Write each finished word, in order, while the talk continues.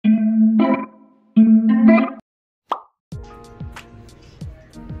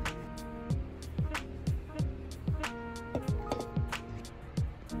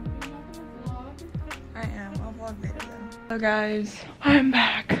Hello guys, I'm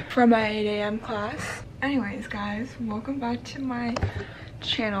back from my 8 a.m. class. Anyways guys, welcome back to my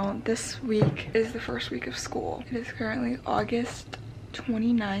channel. This week is the first week of school. It is currently August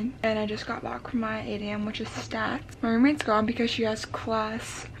 29th and I just got back from my 8 a.m. which is stats. My roommate's gone because she has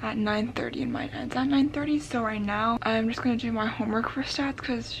class at 9:30 and mine ends at 9:30. So right now I'm just gonna do my homework for stats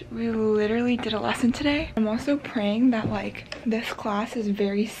because we literally did a lesson today. I'm also praying that like this class is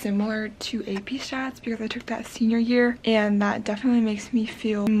very similar to AP stats because I took that senior year and that definitely makes me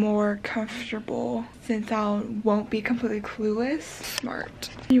feel more comfortable since I won't be completely clueless.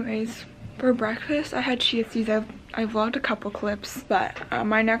 Smart. Anyways, for breakfast I had chia seeds. I vlogged a couple clips, but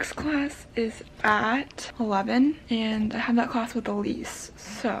my next class is at 11 and I have that class with Elise,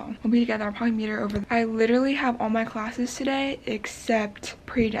 so we'll be together. I'll probably meet her over there. I literally have all my classes today except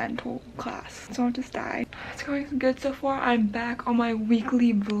pre-dental class, so I'll just die. It's going good so far. I'm back on my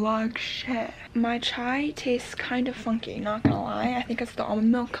weekly vlog shit. My chai tastes kind of funky, not gonna lie. I think it's the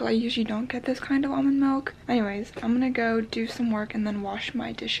almond milk because I usually don't get this kind of almond milk. Anyways, I'm gonna go do some work and then wash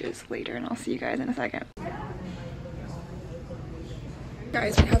my dishes later and I'll see you guys in a second.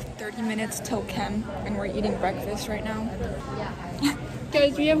 Guys, we have 30 minutes till chem and we're eating breakfast right now. Yeah.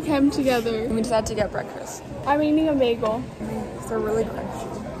 Guys, we have chem together. We decided to get breakfast. I'm eating a bagel. They're really crunchy.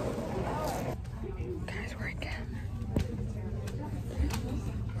 Guys, we're in chem.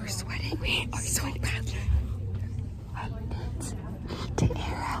 We're sweating. We are sweating badly. The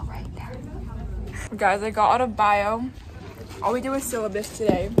air out right now. Guys, I got out of bio. All we did was syllabus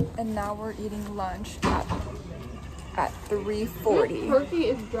today and now we're eating lunch at 3:40. Turkey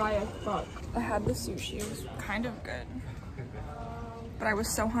is dry as fuck. I had the sushi. It was kind of good. But I was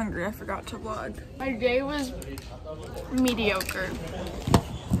so hungry I forgot to vlog. My day was mediocre.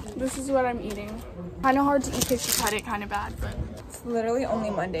 This is what I'm eating. Kind of hard to eat because she cut it kind of bad, but it's literally only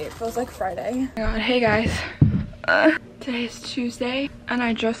Monday. It feels like Friday. Oh my god, hey guys. Today is Tuesday and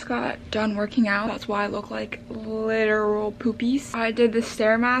I just got done working out. That's why I look like literal poopies. I did the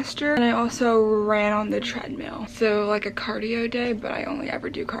Stairmaster and I also ran on the treadmill. So like a cardio day, but I only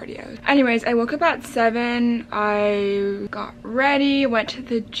ever do cardio. Anyways, I woke up at 7. I got ready, went to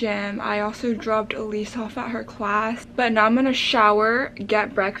the gym. I also dropped Elise off at her class. But now I'm gonna shower,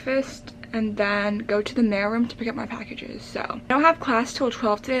 get breakfast, and then go to the mailroom to pick up my packages. So I don't have class till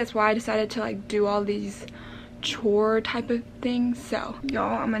 12 today. That's why I decided to like do all these chore type of things. So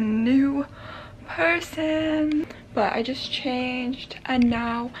y'all, I'm a new person, but I just changed and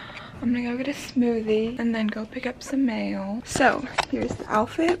now I'm gonna go get a smoothie and then go pick up some mail. So here's the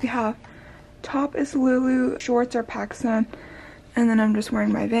outfit. We have top is Lulu, shorts are PacSun, and then I'm just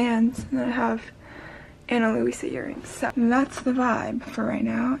wearing my Vans, and then I have Ana Luisa earrings. So that's the vibe for right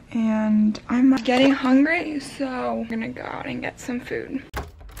now and I'm getting hungry, so I'm gonna go out and get some food.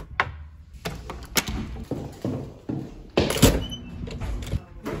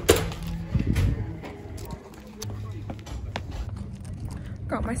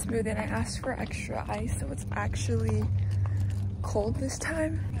 Got my smoothie and I asked for extra ice, so it's actually cold this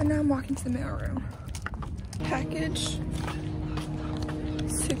time. And now I'm walking to the mailroom. Package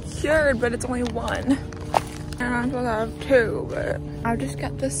secured, but it's only one. And I'm supposed to have 2, but I'll just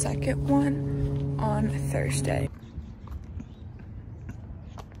get the second one on Thursday.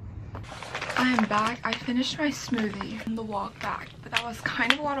 I am back. I finished my smoothie on the walk back, but that was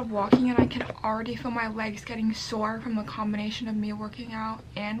kind of a lot of walking and I can already feel my legs getting sore from the combination of me working out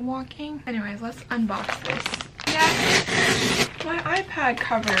and walking. Anyways, let's unbox this. Yes, my iPad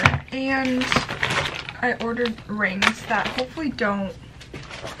cover, and I ordered rings that hopefully don't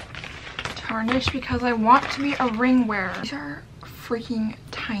tarnish because I want to be a ring wearer. These are freaking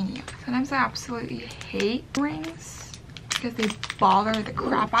tiny. Sometimes I absolutely hate rings because they bother the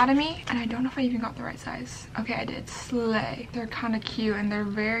crap out of me, and I don't know if I even got the right size. Okay, I did. Slay. They're kind of cute and they're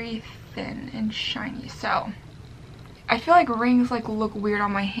very thin and shiny, so I feel like rings like look weird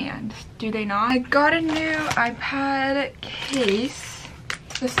on my hand. Do they not? I got a new iPad case,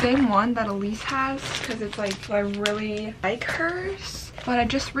 the same one that Elise has, because it's like I really like hers, but I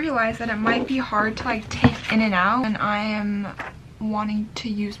just realized that it might be hard to like take in and out, and I am wanting to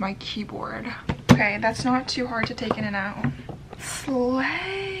use my keyboard. Okay, that's not too hard to take in and out.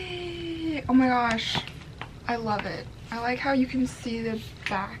 Slay! Oh my gosh, I love it. I like how you can see the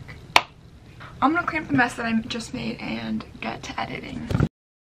back. I'm gonna clean up the mess that I just made and get to editing.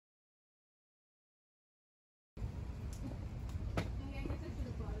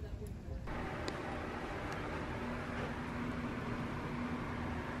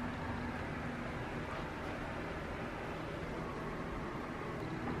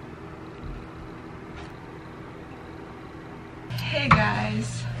 Hey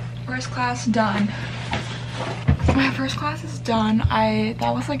guys, first class done. my first class is done.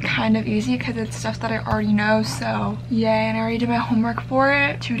 That was like kind of easy because it's stuff that I already know, so yay. And I already did my homework for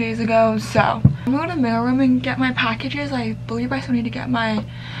it 2 days ago, so I'm gonna go to the mailroom and get my packages. I believe I still need to get my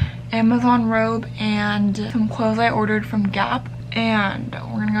Amazon robe and some clothes I ordered from Gap, and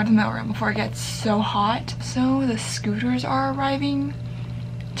we're gonna go to the mailroom before it gets so hot. So the scooters are arriving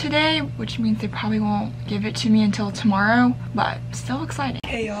today, which means they probably won't give it to me until tomorrow, but still exciting.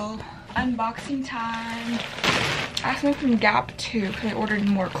 Hey y'all, unboxing time. I got something from Gap too because I ordered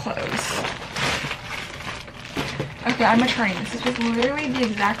more clothes. Okay, I'm returning. This is just literally the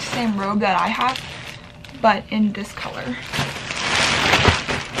exact same robe that I have, but in this color.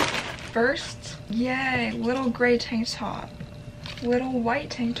 First, yay, little gray tank top. Little white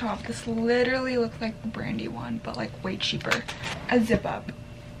tank top. This literally looks like the Brandy one, but like way cheaper. A zip up.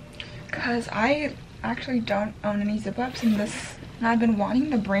 Because I actually don't own any zip ups, and I've been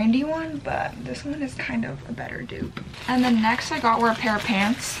wanting the Brandy one, but this one is kind of a better dupe. And then next I got were a pair of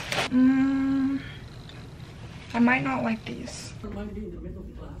pants. I might not like these.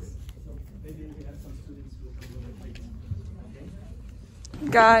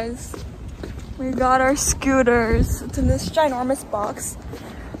 Guys, we got our scooters. It's in this ginormous box,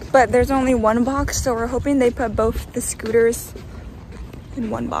 but there's only one box, so we're hoping they put both the scooters in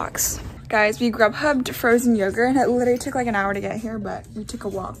one box. Guys, we Grubhubbed frozen yogurt, and it literally took like an hour to get here, but we took a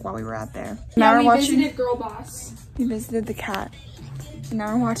walk while we were out there. Yeah, we visited Girl Boss. We visited the cat. And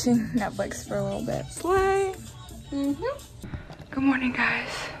now we're watching Netflix for a little bit. Slay! Good morning, guys.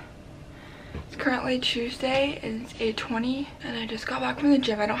 It's currently Tuesday, and it's 8:20, and I just got back from the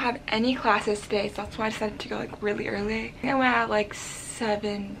gym. I don't have any classes today, so that's why I decided to go like really early. I think I went at like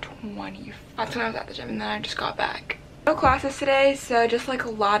 7:20. That's when I was at the gym, and then I just got back. No classes today, so just like a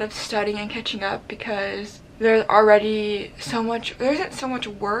lot of studying and catching up because there's already there isn't so much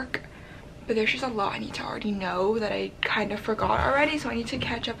work, but there's just a lot I need to already know that I kind of forgot already, so I need to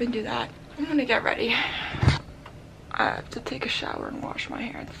catch up and do that. I'm gonna get ready. I have to take a shower and wash my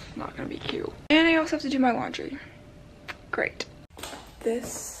hair. This is not gonna be cute. And I also have to do my laundry. Great.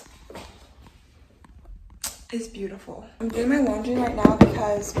 This is beautiful. I'm doing my laundry right now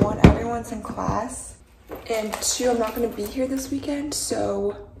because 1, everyone's in class, and 2, I'm not gonna be here this weekend,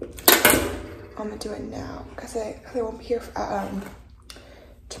 so I'm gonna do it now because I won't be here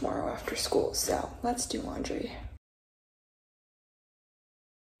tomorrow after school. So let's do laundry.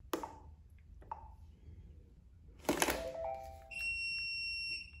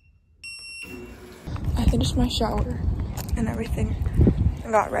 I finished my shower and everything.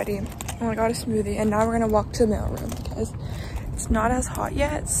 I got ready and I got a smoothie, and now we're gonna walk to the mailroom because it's not as hot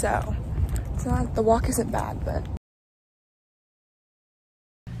yet, so the walk isn't bad, but.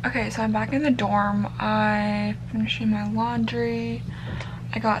 Okay, so I'm back in the dorm. I finished doing my laundry.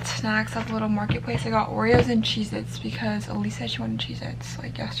 I got snacks at the little marketplace. I got Oreos and Cheez-Its because Ellie said she wanted Cheez-Its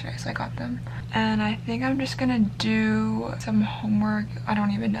like yesterday, so I got them. And I think I'm just gonna do some homework. I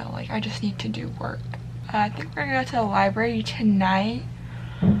don't even know, like I just need to do work. I think we're gonna go to the library tonight,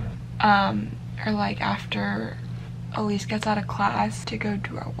 or like after Elise gets out of class to go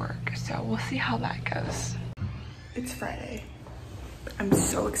do our work. So we'll see how that goes. It's Friday. I'm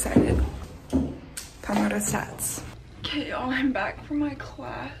so excited. Time to go to stats. Okay, y'all, I'm back from my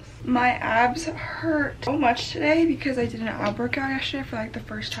class. My abs hurt so much today because I did an ab workout yesterday for like the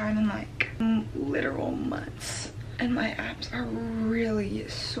first time in like literal months. And my abs are really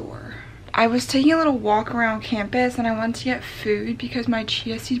sore. I was taking a little walk around campus and I wanted to get food because my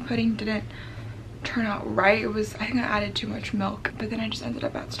chia seed pudding didn't turn out right. I think I added too much milk, but then I just ended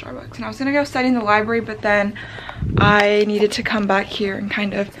up at Starbucks, and I was gonna go study in the library, but then I needed to come back here and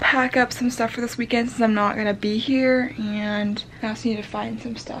kind of pack up some stuff for this weekend since I'm not gonna be here, and I also need to find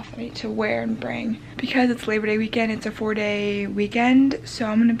some stuff I need to wear and bring because it's Labor Day weekend. It's a 4-day weekend, so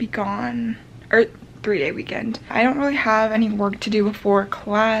I'm gonna be gone, or 3-day weekend. I don't really have any work to do before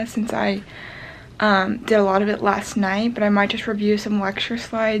class since I did a lot of it last night, but I might just review some lecture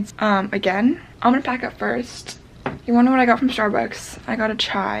slides again. I'm gonna pack up first. You wanna know what I got from Starbucks? I got a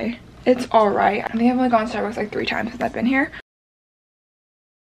chai. It's alright. I think I've only gone to Starbucks like 3 times since I've been here,